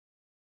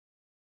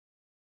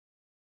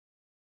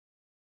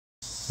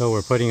So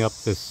we're putting up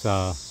this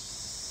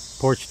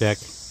porch deck,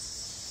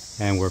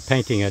 and we're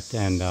painting it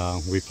and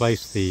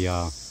replace the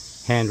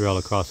handrail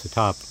across the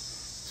top.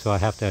 So I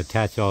have to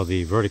attach all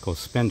the vertical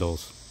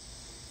spindles.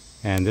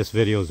 And this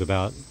video is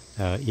about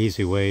an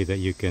easy way that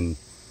you can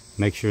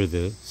make sure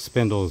the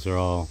spindles are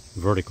all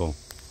vertical.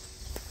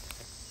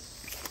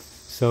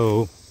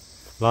 So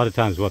a lot of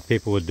times what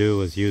people would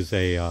do is use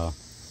a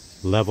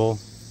level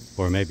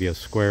or maybe a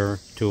square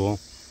tool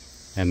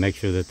and make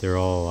sure that they're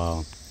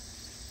all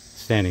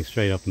standing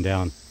straight up and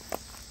down.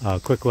 A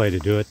quick way to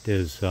do it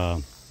is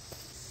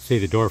see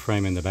the door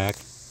frame in the back,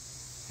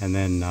 and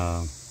then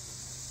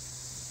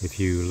if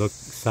you look,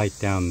 sight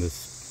down,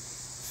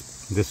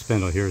 this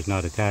spindle here is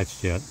not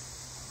attached yet.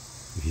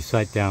 If you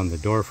sight down the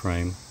door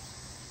frame,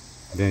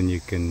 then you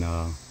can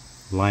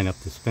line up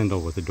the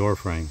spindle with the door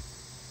frame,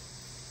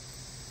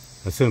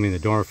 assuming the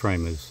door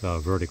frame is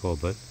vertical,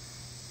 but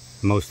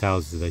most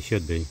houses they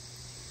should be.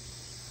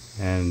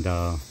 And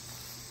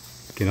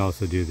you can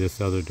also do this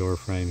other door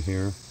frame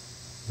here.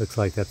 Looks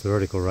like that's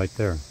vertical right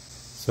there.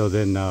 So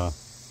then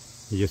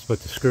you just put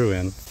the screw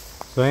in.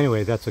 So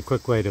anyway, that's a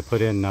quick way to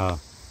put in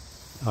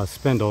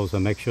spindles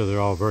and make sure they're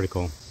all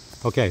vertical.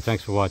 Okay,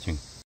 thanks for watching.